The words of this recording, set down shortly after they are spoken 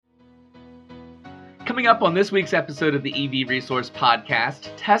Coming up on this week's episode of the EV Resource Podcast,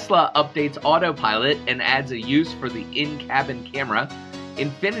 Tesla updates Autopilot and adds a use for the in-cabin camera.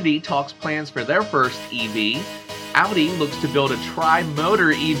 Infiniti talks plans for their first EV. Audi looks to build a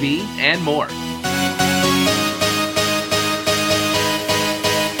tri-motor EV, and more.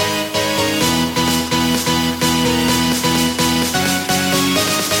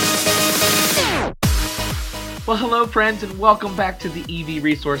 Well, hello friends, and welcome back to the EV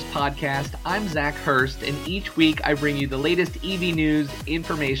Resource Podcast. I'm Zach Hurst, and each week I bring you the latest EV news,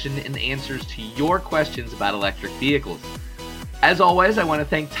 information, and answers to your questions about electric vehicles. As always, I want to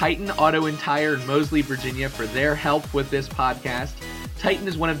thank Titan Auto and Tire in Moseley, Virginia for their help with this podcast. Titan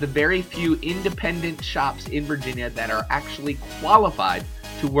is one of the very few independent shops in Virginia that are actually qualified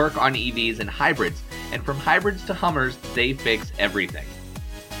to work on EVs and hybrids. And from hybrids to Hummers, they fix everything.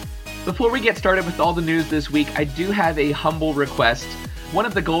 Before we get started with all the news this week, I do have a humble request. One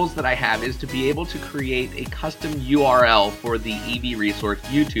of the goals that I have is to be able to create a custom URL for the EV Resource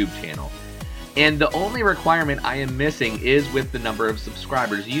YouTube channel. And the only requirement I am missing is with the number of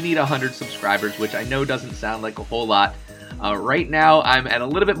subscribers. You need 100 subscribers, which I know doesn't sound like a whole lot. Right now, I'm at a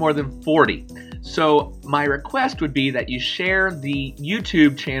little bit more than 40. So my request would be that you share the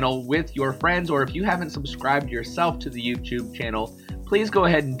YouTube channel with your friends, or if you haven't subscribed yourself to the YouTube channel, please go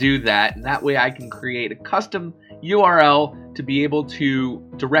ahead and do that, and that way I can create a custom URL to be able to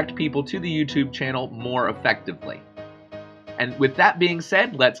direct people to the YouTube channel more effectively. And with that being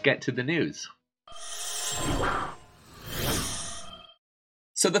said, let's get to the news.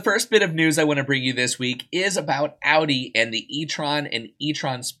 So the first bit of news I want to bring you this week is about Audi and the e-Tron and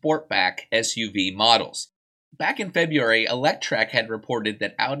e-Tron Sportback SUV models. Back in February, Electrek had reported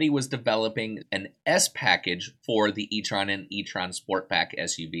that Audi was developing an S package for the e-Tron and e-Tron Sportback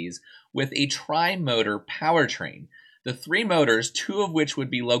SUVs with a tri-motor powertrain. The three motors, two of which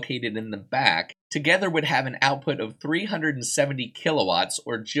would be located in the back, together would have an output of 370 kilowatts,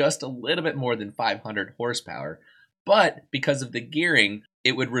 or just a little bit more than 500 horsepower. But because of the gearing,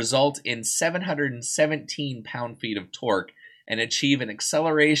 it would result in 717 pound-feet of torque and achieve an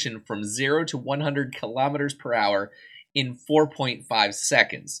acceleration from 0 to 100 kilometers per hour in 4.5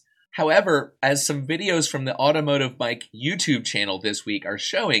 seconds. However, as some videos from the Automotive Mike YouTube channel this week are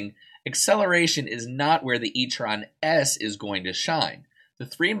showing, acceleration is not where the e-Tron S is going to shine. The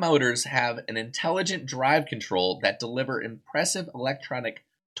three motors have an intelligent drive control that deliver impressive electronic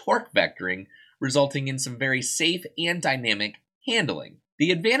torque vectoring, resulting in some very safe and dynamic handling. The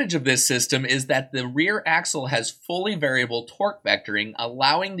advantage of this system is that the rear axle has fully variable torque vectoring,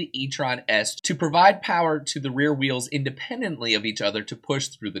 allowing the e-Tron S to provide power to the rear wheels independently of each other to push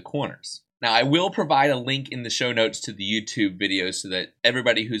through the corners. Now, I will provide a link in the show notes to the YouTube video so that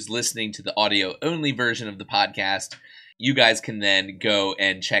everybody who's listening to the audio-only version of the podcast, you guys can then go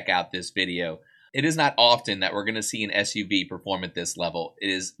and check out this video. It is not often that we're going to see an SUV perform at this level.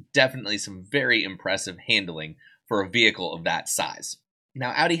 It is definitely some very impressive handling for a vehicle of that size.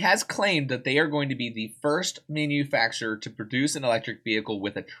 Now, Audi has claimed that they are going to be the first manufacturer to produce an electric vehicle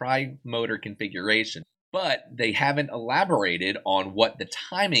with a tri-motor configuration, but they haven't elaborated on what the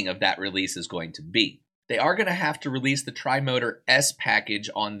timing of that release is going to be. They are going to have to release the tri-motor S package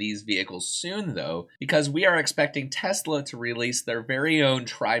on these vehicles soon, though, because we are expecting Tesla to release their very own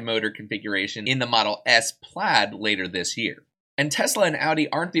tri-motor configuration in the Model S Plaid later this year. And Tesla and Audi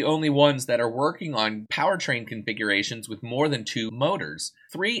aren't the only ones that are working on powertrain configurations with more than two motors.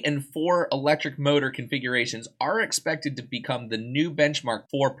 3 and 4 electric motor configurations are expected to become the new benchmark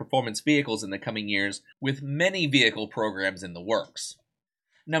for performance vehicles in the coming years, with many vehicle programs in the works.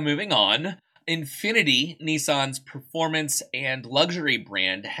 Now moving on, Infiniti, Nissan's performance and luxury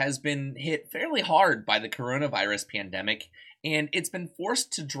brand, has been hit fairly hard by the coronavirus pandemic, and it's been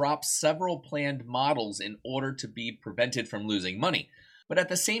forced to drop several planned models in order to be prevented from losing money. But at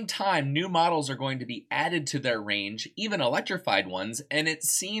the same time, new models are going to be added to their range, even electrified ones, and it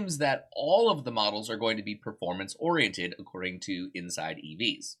seems that all of the models are going to be performance-oriented, according to Inside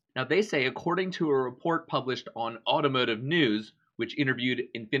EVs. Now, they say, according to a report published on Automotive News, which interviewed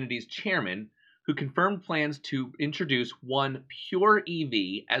Infiniti's chairman, who confirmed plans to introduce one pure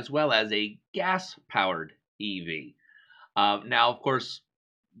EV as well as a gas-powered EV. Now, of course,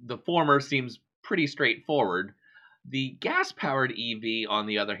 the former seems pretty straightforward. The gas-powered EV, on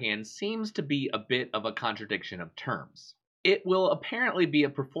the other hand, seems to be a bit of a contradiction of terms. It will apparently be a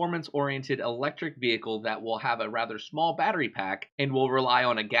performance-oriented electric vehicle that will have a rather small battery pack and will rely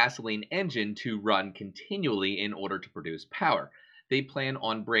on a gasoline engine to run continually in order to produce power. They plan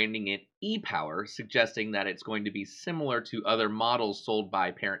on branding it e-Power, suggesting that it's going to be similar to other models sold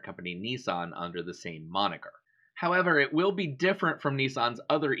by parent company Nissan under the same moniker. However, it will be different from Nissan's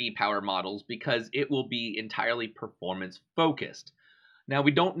other e-Power models because it will be entirely performance focused. Now,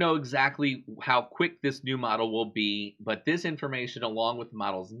 we don't know exactly how quick this new model will be, but this information, along with the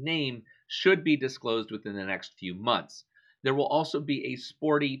model's name, should be disclosed within the next few months. There will also be a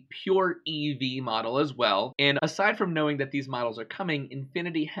sporty, pure EV model as well, and aside from knowing that these models are coming,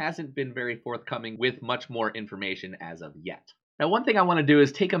 Infiniti hasn't been very forthcoming with much more information as of yet. Now, one thing I want to do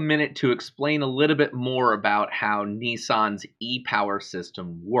is take a minute to explain a little bit more about how Nissan's e-Power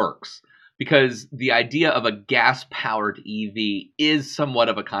system works, because the idea of a gas-powered EV is somewhat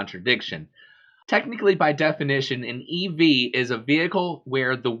of a contradiction. Technically, by definition, an EV is a vehicle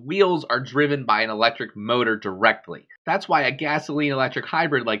where the wheels are driven by an electric motor directly. That's why a gasoline-electric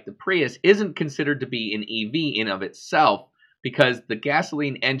hybrid like the Prius isn't considered to be an EV in of itself, because the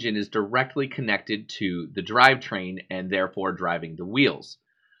gasoline engine is directly connected to the drivetrain and therefore driving the wheels.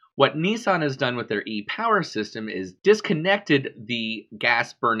 What Nissan has done with their e-Power system is disconnected the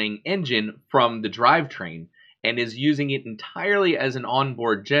gas-burning engine from the drivetrain and is using it entirely as an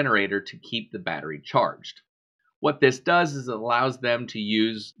onboard generator to keep the battery charged. What this does is it allows them to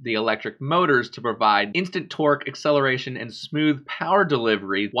use the electric motors to provide instant torque, acceleration, and smooth power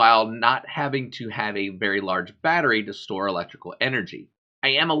delivery while not having to have a very large battery to store electrical energy.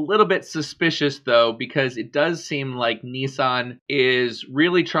 I am a little bit suspicious, though, because it does seem like Nissan is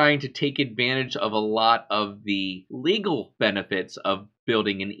really trying to take advantage of a lot of the legal benefits of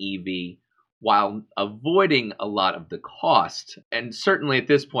building an EV while avoiding a lot of the cost, and certainly at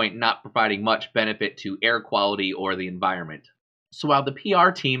this point not providing much benefit to air quality or the environment. So while the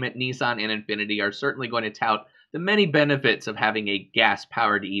PR team at Nissan and Infiniti are certainly going to tout the many benefits of having a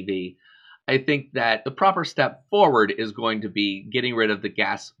gas-powered EV, I think that the proper step forward is going to be getting rid of the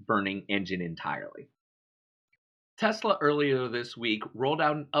gas-burning engine entirely. Tesla earlier this week rolled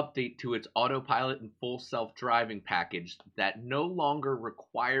out an update to its Autopilot and full self-driving package that no longer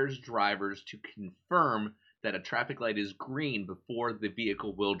requires drivers to confirm that a traffic light is green before the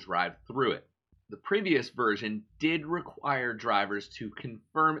vehicle will drive through it. The previous version did require drivers to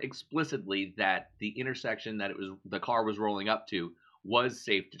confirm explicitly that the intersection that the car was rolling up to was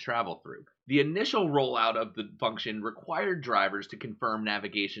safe to travel through. The initial rollout of the function required drivers to confirm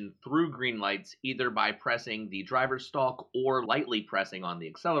navigation through green lights either by pressing the driver's stalk or lightly pressing on the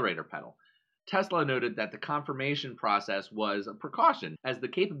accelerator pedal. Tesla noted that the confirmation process was a precaution, as the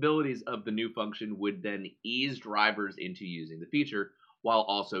capabilities of the new function would then ease drivers into using the feature while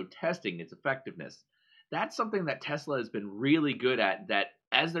also testing its effectiveness. That's something that Tesla has been really good at, that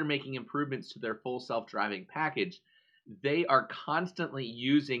as they're making improvements to their full self-driving package, they are constantly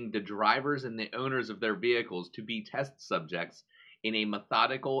using the drivers and the owners of their vehicles to be test subjects in a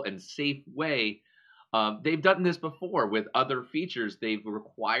methodical and safe way. They've done this before with other features. They've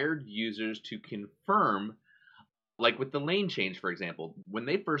required users to confirm, like with the lane change, for example. When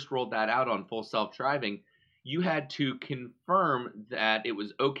they first rolled that out on full self-driving, you had to confirm that it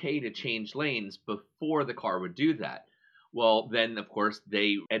was okay to change lanes before the car would do that. Well, then, of course,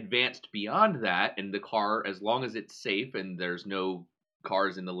 they advanced beyond that, and the car, as long as it's safe and there's no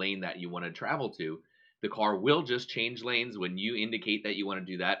cars in the lane that you want to travel to, the car will just change lanes when you indicate that you want to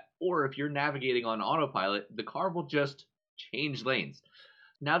do that. Or if you're navigating on autopilot, the car will just change lanes.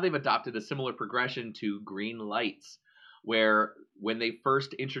 Now they've adopted a similar progression to green lights, where when they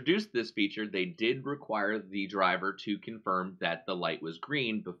first introduced this feature, they did require the driver to confirm that the light was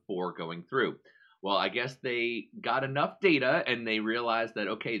green before going through. Well, I guess they got enough data and they realized that,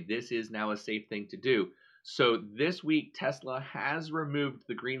 okay, this is now a safe thing to do. So this week, Tesla has removed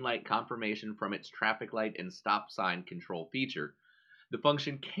the green light confirmation from its traffic light and stop sign control feature. The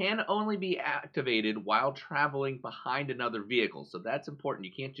function can only be activated while traveling behind another vehicle. So that's important.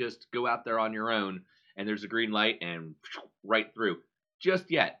 You can't just go out there on your own and there's a green light and right through just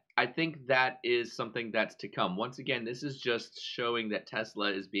yet. I think that is something that's to come. Once again, this is just showing that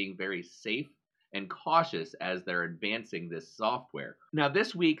Tesla is being very safe and cautious as they're advancing this software. Now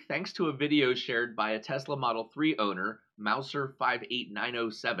this week, thanks to a video shared by a Tesla Model 3 owner,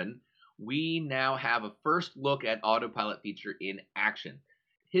 Mouser58907, we now have a first look at Autopilot feature in action.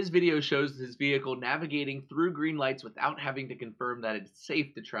 His video shows his vehicle navigating through green lights without having to confirm that it's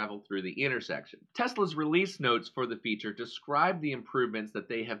safe to travel through the intersection. Tesla's release notes for the feature describe the improvements that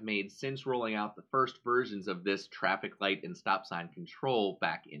they have made since rolling out the first versions of this traffic light and stop sign control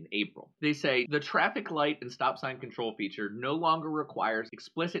back in April. They say, the traffic light and stop sign control feature no longer requires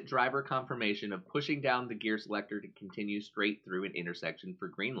explicit driver confirmation of pushing down the gear selector to continue straight through an intersection for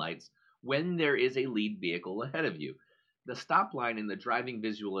green lights when there is a lead vehicle ahead of you. The stop line in the driving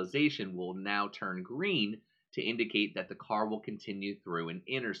visualization will now turn green to indicate that the car will continue through an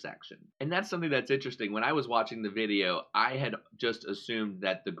intersection. And that's something that's interesting. When I was watching the video, I had just assumed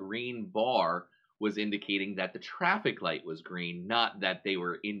that the green bar was indicating that the traffic light was green, not that they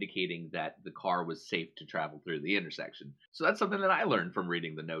were indicating that the car was safe to travel through the intersection. So that's something that I learned from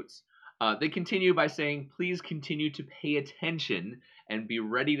reading the notes. They continue by saying, please continue to pay attention and be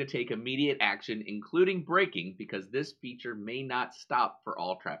ready to take immediate action, including braking, because this feature may not stop for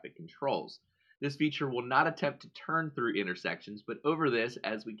all traffic controls. This feature will not attempt to turn through intersections, but over this,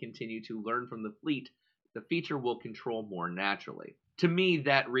 as we continue to learn from the fleet, the feature will control more naturally. To me,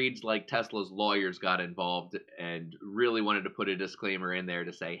 that reads like Tesla's lawyers got involved and really wanted to put a disclaimer in there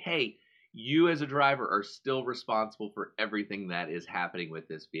to say, hey, you as a driver are still responsible for everything that is happening with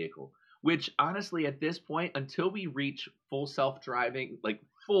this vehicle. Which, honestly, at this point, until we reach full self-driving, like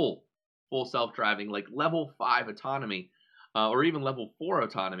full self-driving, like level 5 autonomy, or even level 4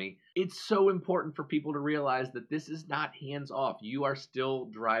 autonomy, it's so important for people to realize that this is not hands-off. You are still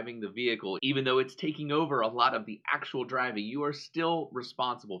driving the vehicle. Even though it's taking over a lot of the actual driving, you are still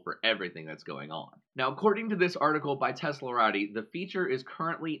responsible for everything that's going on. Now, according to this article by Tesla Audi, the feature is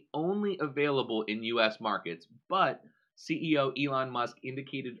currently only available in US markets, but CEO Elon Musk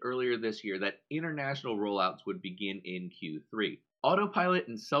indicated earlier this year that international rollouts would begin in Q3. Autopilot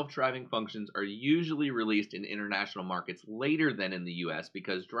and self-driving functions are usually released in international markets later than in the US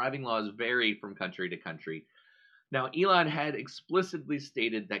because driving laws vary from country to country. Now, Elon had explicitly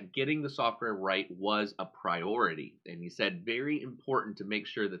stated that getting the software right was a priority, and he said very important to make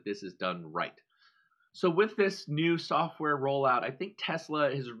sure that this is done right. So with this new software rollout, I think Tesla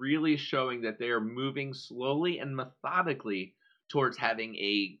is really showing that they are moving slowly and methodically towards having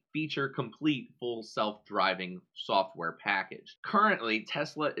a feature-complete full self-driving software package. Currently,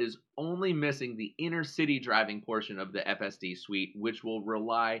 Tesla is only missing the inner-city driving portion of the FSD suite, which will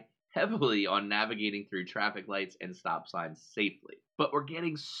rely heavily on navigating through traffic lights and stop signs safely. But we're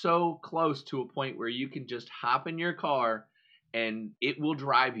getting so close to a point where you can just hop in your car and it will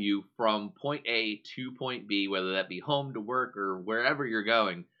drive you from point A to point B, whether that be home to work or wherever you're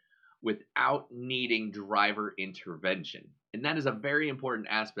going, without needing driver intervention. And that is a very important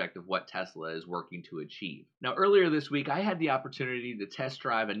aspect of what Tesla is working to achieve. Now, earlier this week, I had the opportunity to test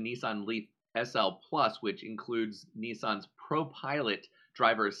drive a Nissan Leaf SL Plus, which includes Nissan's ProPilot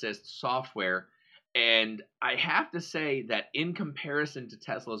driver assist software. And I have to say that in comparison to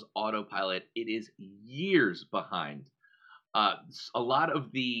Tesla's Autopilot, it is years behind. A lot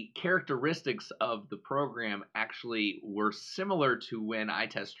of the characteristics of the program actually were similar to when I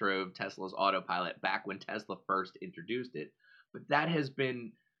test drove Tesla's Autopilot back when Tesla first introduced it. But that has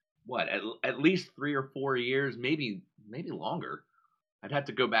been, what, at least 3 or 4 years, maybe longer. I'd have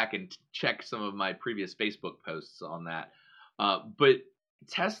to go back and check some of my previous Facebook posts on that. But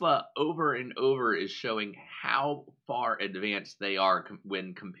Tesla over and over is showing how far advanced they are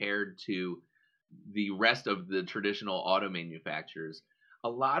when compared to the rest of the traditional auto manufacturers. A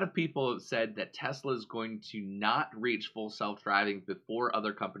lot of people have said that Tesla is going to not reach full self-driving before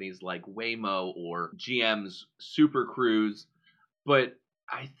other companies like Waymo or GM's Super Cruise. But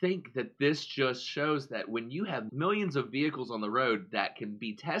I think that this just shows that when you have millions of vehicles on the road that can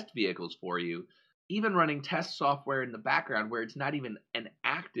be test vehicles for you, even running test software in the background where it's not even an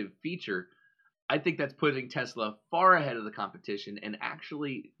active feature, I think that's putting Tesla far ahead of the competition and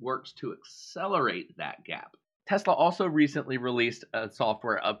actually works to accelerate that gap. Tesla also recently released a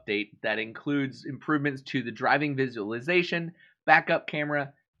software update that includes improvements to the driving visualization, backup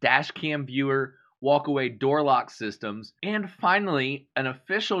camera, dash cam viewer, walkaway door lock systems, and finally, an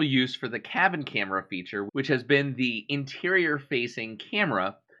official use for the cabin camera feature, which has been the interior-facing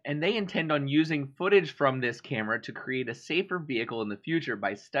camera. And they intend on using footage from this camera to create a safer vehicle in the future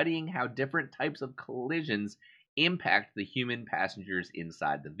by studying how different types of collisions impact the human passengers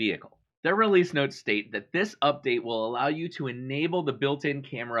inside the vehicle. Their release notes state that this update will allow you to enable the built-in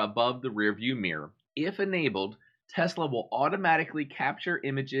camera above the rearview mirror. If enabled, Tesla will automatically capture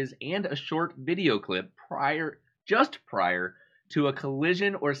images and a short video clip just prior to a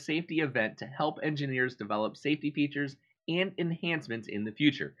collision or safety event to help engineers develop safety features and enhancements in the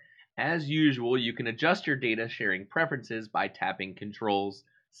future. As usual, you can adjust your data sharing preferences by tapping Controls,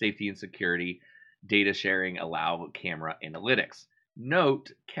 Safety and Security, Data Sharing, Allow Camera Analytics.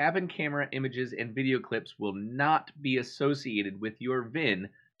 Note, cabin camera images and video clips will not be associated with your VIN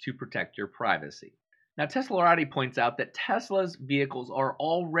to protect your privacy. Now, Tesla Audi points out that Tesla's vehicles are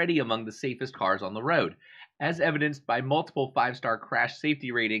already among the safest cars on the road, as evidenced by multiple 5-star crash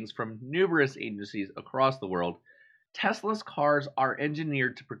safety ratings from numerous agencies across the world. Tesla's cars are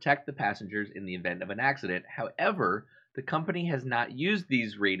engineered to protect the passengers in the event of an accident. However, The company has not used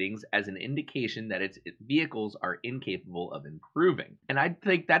these ratings as an indication that its vehicles are incapable of improving. And I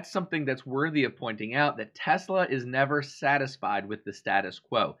think that's something that's worthy of pointing out, that Tesla is never satisfied with the status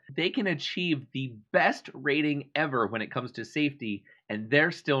quo. They can achieve the best rating ever when it comes to safety, and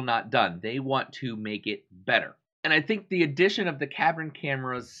they're still not done. They want to make it better. And I think the addition of the cabin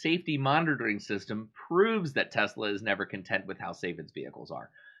camera's safety monitoring system proves that Tesla is never content with how safe its vehicles are.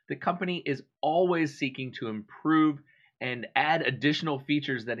 The company is always seeking to improve and add additional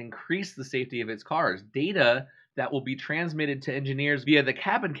features that increase the safety of its cars. Data that will be transmitted to engineers via the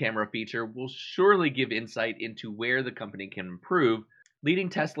cabin camera feature will surely give insight into where the company can improve, leading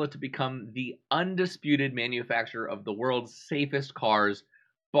Tesla to become the undisputed manufacturer of the world's safest cars,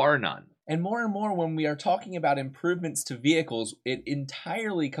 bar none. And more, when we are talking about improvements to vehicles, it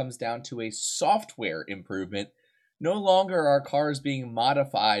entirely comes down to a software improvement. No longer are cars being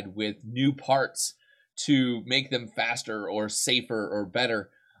modified with new parts to make them faster or safer or better.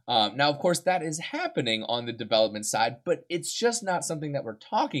 Now, of course, that is happening on the development side, but it's just not something that we're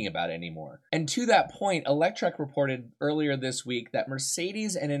talking about anymore. And to that point, Electrek reported earlier this week that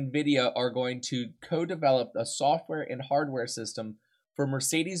Mercedes and NVIDIA are going to co-develop a software and hardware system for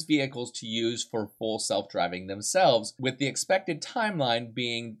Mercedes vehicles to use for full self-driving themselves, with the expected timeline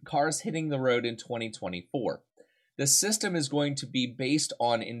being cars hitting the road in 2024. The system is going to be based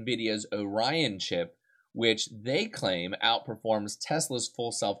on NVIDIA's Orion chip, which they claim outperforms Tesla's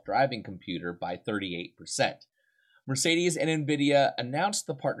full self-driving computer by 38%. Mercedes and NVIDIA announced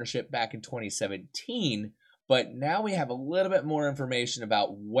the partnership back in 2017, but now we have a little bit more information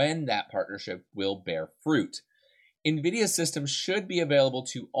about when that partnership will bear fruit. NVIDIA's system should be available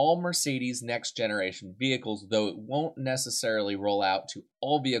to all Mercedes next-generation vehicles, though it won't necessarily roll out to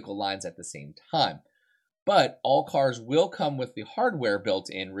all vehicle lines at the same time. But all cars will come with the hardware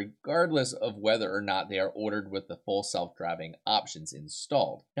built in, regardless of whether or not they are ordered with the full self-driving options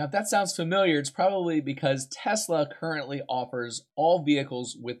installed. Now, if that sounds familiar, it's probably because Tesla currently offers all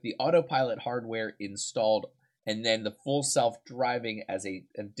vehicles with the Autopilot hardware installed and then the full self-driving as an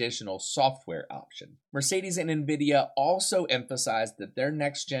additional software option. Mercedes and NVIDIA also emphasized that their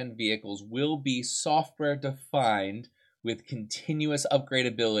next-gen vehicles will be software-defined with continuous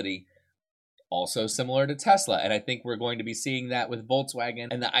upgradability, also similar to Tesla, and I think we're going to be seeing that with Volkswagen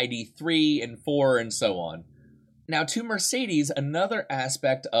and the ID3 and 4 and so on. Now, to Mercedes, another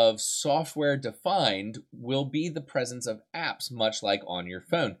aspect of software-defined will be the presence of apps, much like on your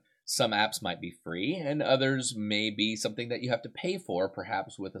phone. Some apps might be free, and others may be something that you have to pay for,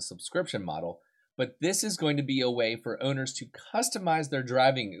 perhaps with a subscription model. But this is going to be a way for owners to customize their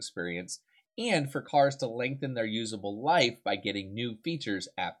driving experience and for cars to lengthen their usable life by getting new features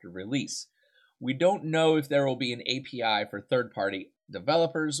after release. We don't know if there will be an API for third-party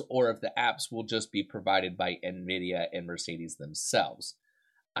developers or if the apps will just be provided by NVIDIA and Mercedes themselves.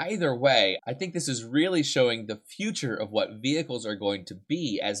 Either way, I think this is really showing the future of what vehicles are going to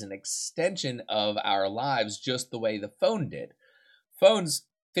be as an extension of our lives, just the way the phone did. Phones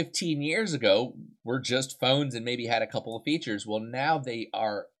 15 years ago were just phones and maybe had a couple of features. Well, now they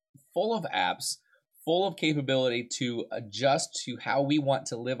are full of apps, full of capability to adjust to how we want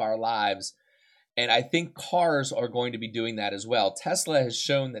to live our lives. And I think cars are going to be doing that as well. Tesla has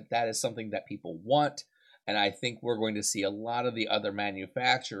shown that that is something that people want, and I think we're going to see a lot of the other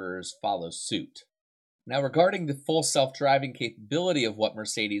manufacturers follow suit. Now, regarding the full self-driving capability of what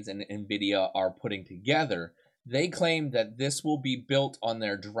Mercedes and NVIDIA are putting together, they claim that this will be built on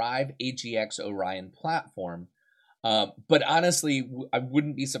their Drive AGX Orion platform. But honestly, I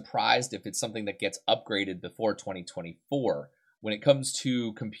wouldn't be surprised if it's something that gets upgraded before 2024. When it comes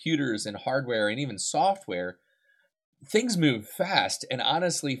to computers and hardware and even software, things move fast. And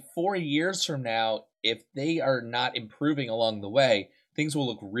honestly, 4 years from now, if they are not improving along the way, things will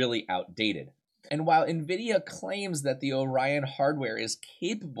look really outdated. And while NVIDIA claims that the Orion hardware is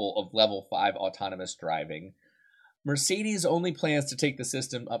capable of level 5 autonomous driving, Mercedes only plans to take the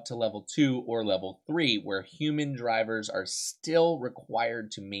system up to level 2 or level 3, where human drivers are still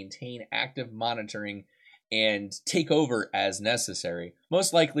required to maintain active monitoring and take over as necessary,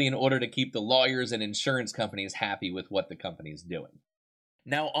 most likely in order to keep the lawyers and insurance companies happy with what the company is doing.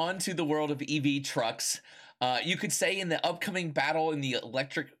 Now on to the world of EV trucks. You could say in the upcoming battle in the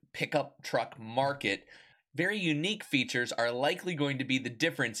electric pickup truck market, very unique features are likely going to be the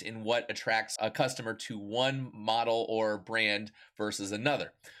difference in what attracts a customer to one model or brand versus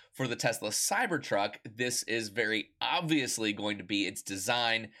another. For the Tesla Cybertruck, this is very obviously going to be its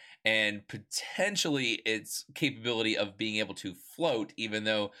design and potentially its capability of being able to float, even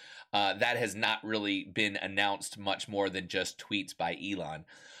though that has not really been announced much more than just tweets by Elon.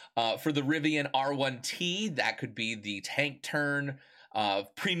 For the Rivian R1T, that could be the tank turn,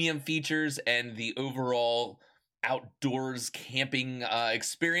 premium features, and the overall outdoors camping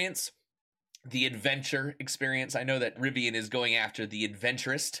experience. The adventure experience. I know that Rivian is going after the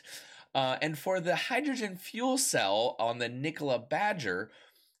adventurist. And for the hydrogen fuel cell on the Nikola Badger,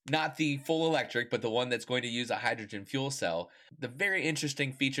 not the full electric, but the one that's going to use a hydrogen fuel cell, the very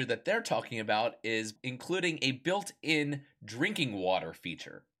interesting feature that they're talking about is including a built-in drinking water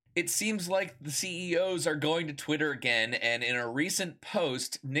feature. It seems like the CEOs are going to Twitter again, and in a recent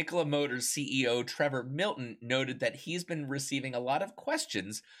post, Nikola Motors CEO Trevor Milton noted that he's been receiving a lot of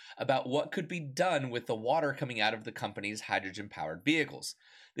questions about what could be done with the water coming out of the company's hydrogen-powered vehicles.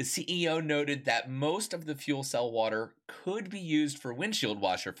 The CEO noted that most of the fuel cell water could be used for windshield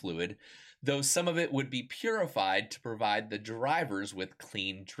washer fluid, though some of it would be purified to provide the drivers with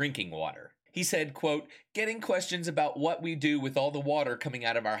clean drinking water. He said, quote, "Getting questions about what we do with all the water coming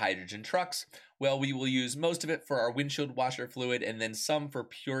out of our hydrogen trucks. Well, we will use most of it for our windshield washer fluid and then some for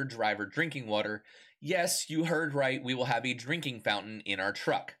pure driver drinking water. Yes, you heard right, we will have a drinking fountain in our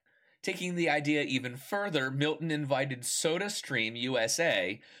truck." Taking the idea even further, Milton invited SodaStream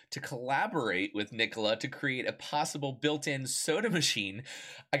USA to collaborate with Nikola to create a possible built-in soda machine.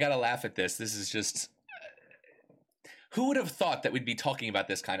 I gotta laugh at this. This is just... Who would have thought that we'd be talking about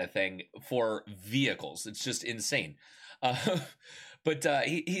this kind of thing for vehicles? It's just insane. But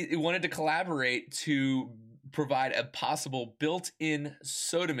he wanted to collaborate to provide a possible built-in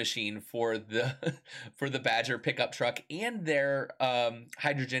soda machine for the Badger pickup truck and their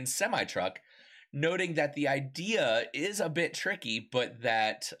hydrogen semi-truck, noting that the idea is a bit tricky, but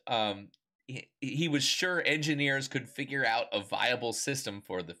that he was sure engineers could figure out a viable system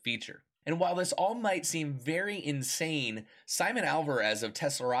for the feature. And while this all might seem very insane, Simon Alvarez of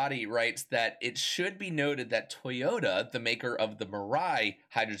Teslarati writes that it should be noted that Toyota, the maker of the Mirai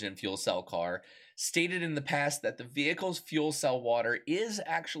hydrogen fuel cell car, stated in the past that the vehicle's fuel cell water is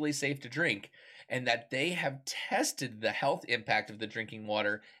actually safe to drink, and that they have tested the health impact of the drinking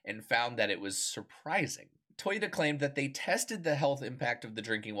water and found that it was surprising. Toyota claimed that they tested the health impact of the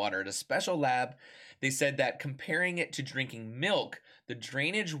drinking water at a special lab. They said that comparing it to drinking milk, the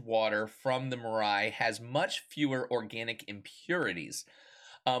drainage water from the Mirai has much fewer organic impurities.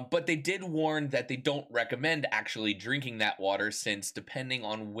 But they did warn that they don't recommend actually drinking that water, since depending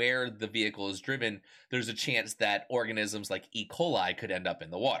on where the vehicle is driven, there's a chance that organisms like E. coli could end up in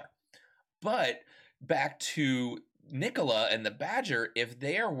the water. But back to Nikola and the Badger, if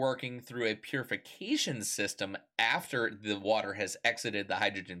they are working through a purification system after the water has exited the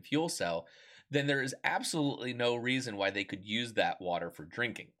hydrogen fuel cell, then there is absolutely no reason why they could use that water for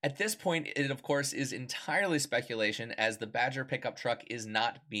drinking. At this point, it of course is entirely speculation, as the Badger pickup truck is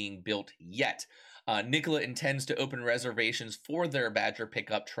not being built yet. Nikola intends to open reservations for their Badger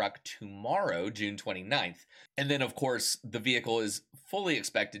pickup truck tomorrow, June 29th. And then, of course, the vehicle is fully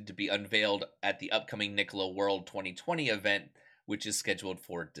expected to be unveiled at the upcoming Nikola World 2020 event, which is scheduled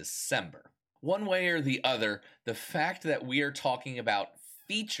for December. One way or the other, the fact that we are talking about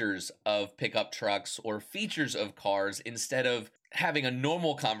features of pickup trucks or features of cars instead of having a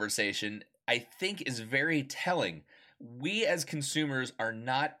normal conversation, I think is very telling. We as consumers are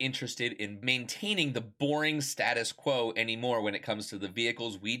not interested in maintaining the boring status quo anymore when it comes to the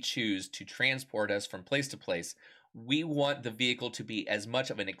vehicles we choose to transport us from place to place. We want the vehicle to be as much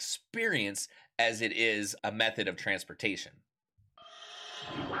of an experience as it is a method of transportation.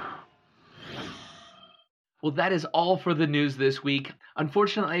 Well, that is all for the news this week.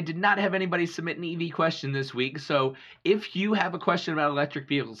 Unfortunately, I did not have anybody submit an EV question this week, so if you have a question about electric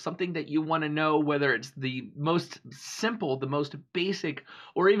vehicles, something that you want to know, whether it's the most simple, the most basic,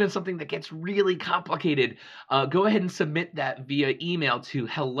 or even something that gets really complicated, go ahead and submit that via email to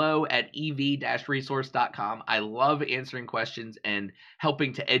hello@ev-resource.com. I love answering questions and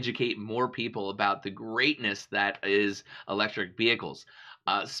helping to educate more people about the greatness that is electric vehicles.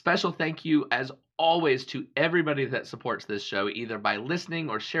 Special thank you, as always, to everybody that supports this show, either by listening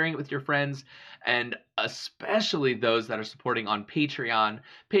or sharing it with your friends, and especially those that are supporting on Patreon.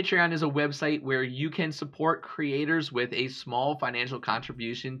 Patreon is a website where you can support creators with a small financial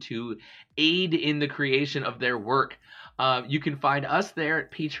contribution to aid in the creation of their work. You can find us there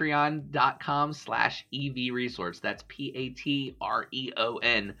at patreon.com/evresource. That's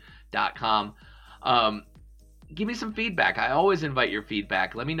Patreon.com. give me some feedback. I always invite your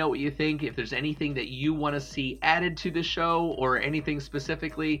feedback. Let me know what you think. If there's anything that you want to see added to the show or anything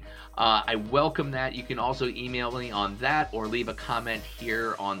specifically, I welcome that. You can also email me on that or leave a comment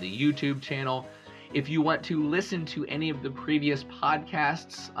here on the YouTube channel. If you want to listen to any of the previous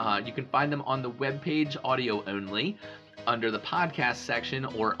podcasts, you can find them on the webpage, audio only, under the podcast section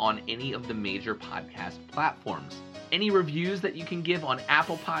or on any of the major podcast platforms. Any reviews that you can give on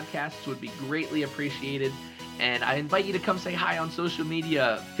Apple Podcasts would be greatly appreciated. And I invite you to come say hi on social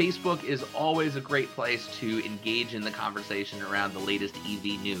media. Facebook is always a great place to engage in the conversation around the latest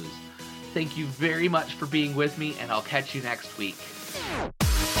EV news. Thank you very much for being with me, and I'll catch you next week.